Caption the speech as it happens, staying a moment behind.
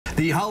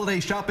The holiday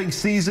shopping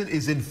season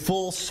is in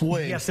full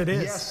swing. Yes, it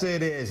is. Yes,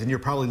 it is. And you're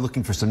probably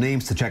looking for some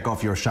names to check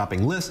off your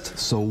shopping list.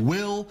 So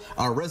Will,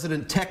 our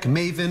resident tech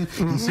maven,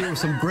 he's here with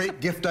some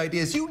great gift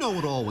ideas. You know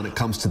it all when it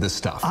comes to this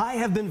stuff. I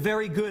have been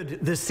very good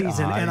this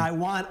season, and I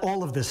want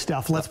all of this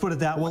stuff. Let's put it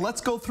that way. Well, let's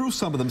go through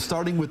some of them,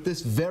 starting with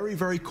this very,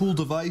 very cool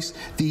device,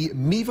 the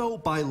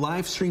Mevo by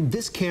Livestream.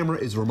 This camera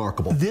is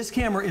remarkable. This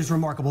camera is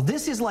remarkable.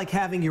 This is like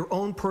having your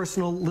own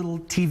personal little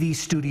TV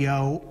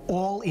studio,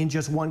 all in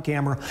just one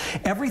camera.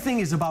 Everything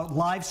is about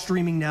live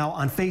streaming now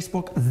on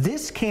Facebook.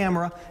 This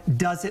camera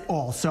does it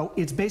all. So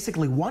it's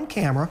basically one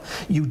camera.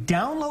 You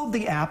download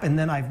the app, and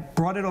then I've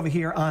brought it over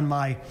here on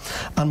my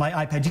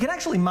iPad. You can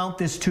actually mount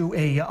this to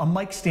a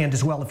mic stand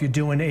as well if you're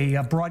doing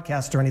a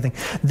broadcast or anything.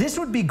 This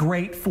would be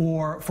great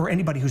for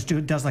anybody who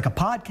does like a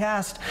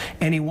podcast,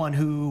 anyone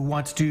who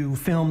wants to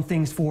film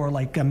things for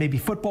like maybe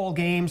football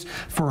games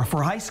for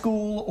high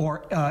school,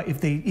 or if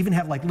they even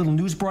have like little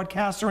news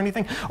broadcasts or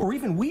anything, or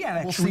even we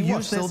actually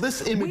use this. So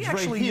this image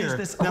right here,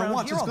 now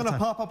watch, it's going to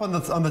pop up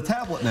on the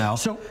tablet now.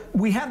 So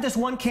we have this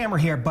one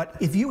camera here, but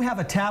if you have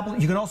a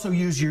tablet, you can also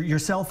use your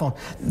cell phone.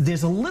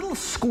 There's a little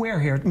square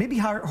here, maybe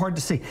hard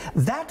to see.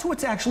 That's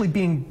what's actually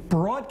being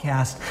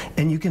broadcast,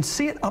 and you can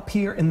see it up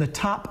here in the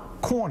top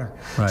corner.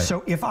 Right.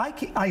 So if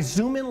I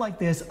zoom in like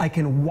this, I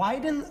can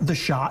widen the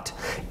shot,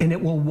 and it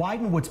will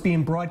widen what's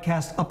being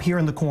broadcast up here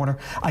in the corner.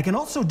 I can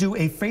also do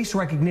a face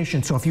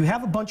recognition. So if you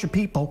have a bunch of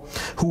people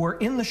who are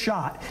in the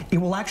shot, it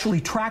will actually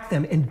track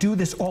them and do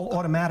this all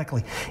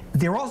automatically.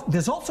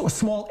 There's also a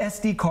small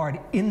SD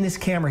card in this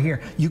camera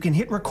here. You can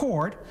hit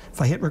record.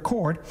 If I hit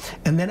record,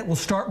 and then it will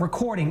start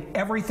recording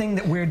everything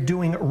that we're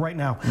doing right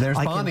now. There's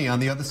Bonnie on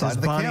the other side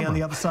of the camera. Bonnie on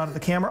the other side of the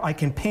camera. I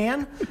can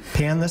pan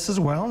this as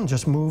well, and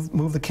just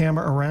move the camera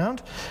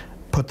around,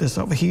 put this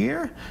over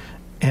here,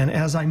 and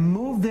as I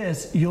move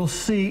this, you'll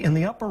see in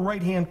the upper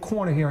right-hand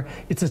corner here,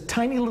 it's a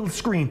tiny little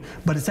screen,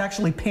 but it's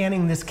actually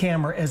panning this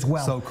camera as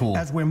well. So cool.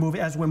 As we're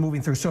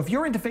moving through. So if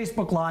you're into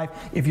Facebook Live,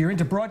 if you're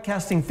into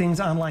broadcasting things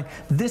online,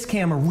 this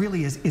camera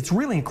really is, it's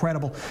really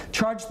incredible.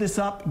 Charge this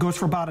up, goes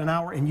for about an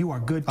hour, and you are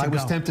good to go. I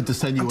was tempted to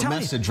send you a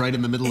message right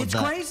in the middle of that.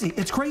 It's crazy.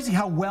 It's crazy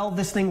how well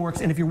this thing works.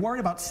 And if you're worried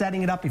about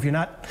setting it up, if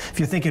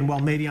you're thinking, well,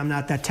 maybe I'm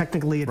not that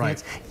technically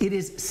advanced, it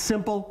is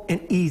simple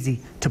and easy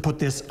to put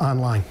this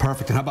online.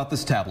 Perfect. And how about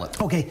this tablet?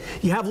 Okay,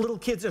 you have little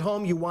kids at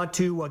home, you want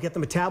to get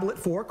them a tablet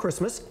for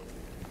Christmas.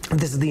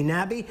 This is the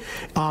Nabby.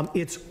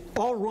 It's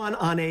all run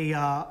on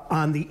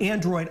the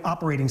Android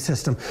operating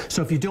system.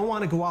 So if you don't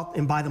want to go out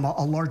and buy them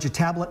a larger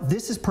tablet,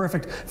 this is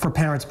perfect for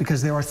parents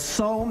because there are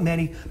so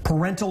many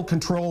parental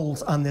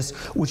controls on this,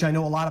 which I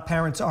know a lot of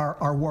parents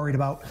are worried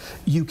about.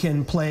 You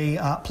can play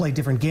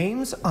different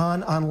games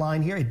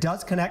online here. It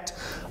does connect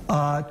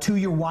to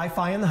your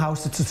Wi-Fi in the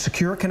house. It's a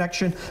secure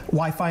connection,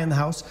 Wi-Fi in the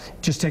house.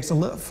 It just takes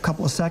a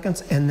couple of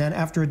seconds, and then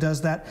after it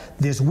does that,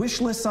 there's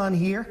wish lists on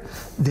here.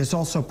 There's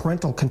also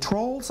parental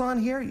controls on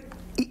here.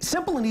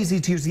 Simple and easy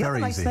to use. The other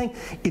nice thing,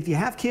 if you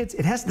have kids,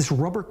 it has this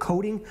rubber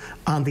coating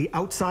on the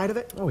outside of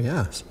it. Oh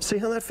yeah. See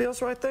how that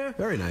feels right there?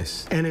 Very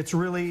nice. And it's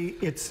really,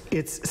 it's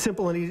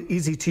simple and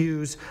easy to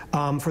use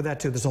for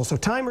that too. There's also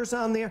timers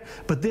on there,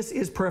 but this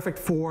is perfect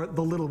for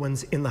the little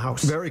ones in the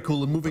house. Very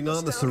cool. And moving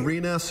on, the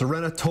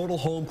Serena Total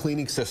Home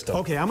Cleaning System.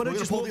 Okay, I'm going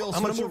to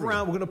move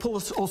around. We're going to pull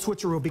this old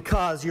switcheroo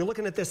because you're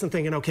looking at this and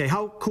thinking, okay,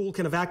 how cool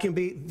can a vacuum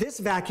be? This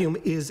vacuum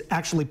is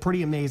actually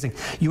pretty amazing.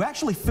 You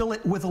actually fill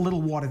it with a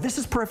little water. This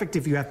is perfect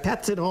if you have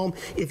pets at home,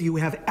 if you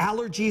have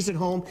allergies at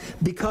home,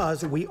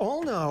 because we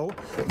all know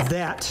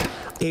that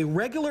a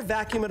regular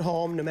vacuum at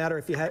home, no matter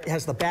if it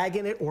has the bag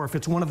in it or if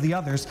it's one of the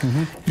others,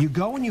 you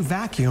go and you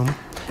vacuum,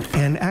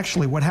 and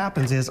actually what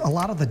happens is a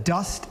lot of the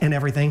dust and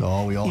everything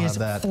is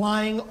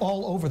flying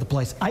all over the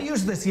place. I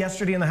used this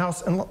yesterday in the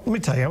house, and let me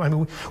tell you, I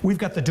mean, we've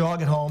got the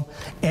dog at home,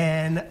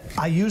 and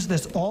I use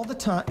this all the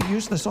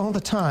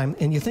time,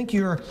 and you think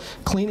you're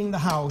cleaning the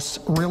house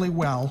really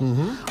well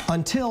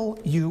until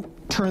you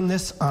turn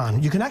this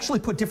on. You can actually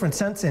put different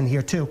scents in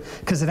here too,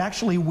 because it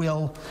actually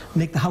will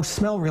make the house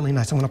smell really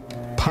nice. I'm going to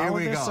power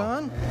this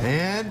on.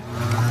 And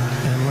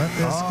let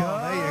this go.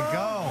 There you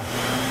go.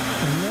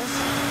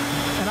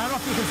 And I don't know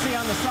if you can see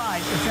on the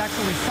side, it's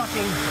actually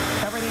sucking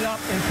everything up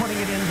and putting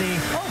it in the...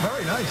 Oh,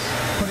 very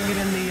nice. Putting it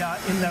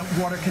in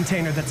the water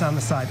container that's on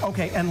the side.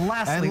 Okay, and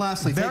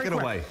lastly, take it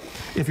away.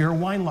 If you're a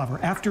wine lover,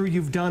 after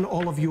you've done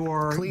all of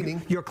your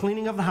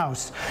cleaning of the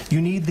house,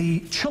 you need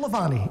the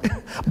Chilavani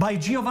by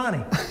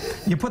Giovanni.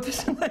 You put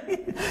this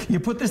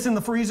in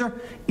the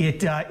freezer.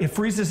 It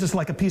freezes just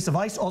like a piece of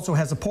ice. Also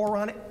has a pour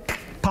on it.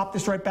 Pop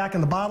this right back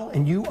in the bottle,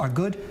 and you are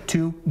good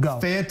to go.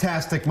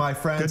 Fantastic, my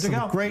friend. Good to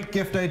go. Great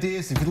gift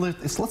ideas.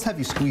 Let's have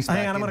you squeeze back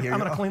in here. I'm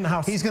going to clean the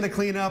house. He's going to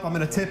clean up. I'm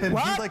going to tip him.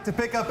 What? If you'd like to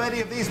pick up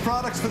any of these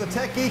products for the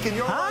tech geek in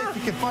your life,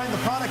 you can find the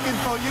product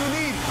info you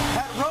need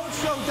at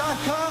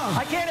RhodeShow.com.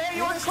 I can't hear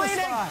you. I'm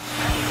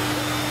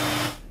cleaning.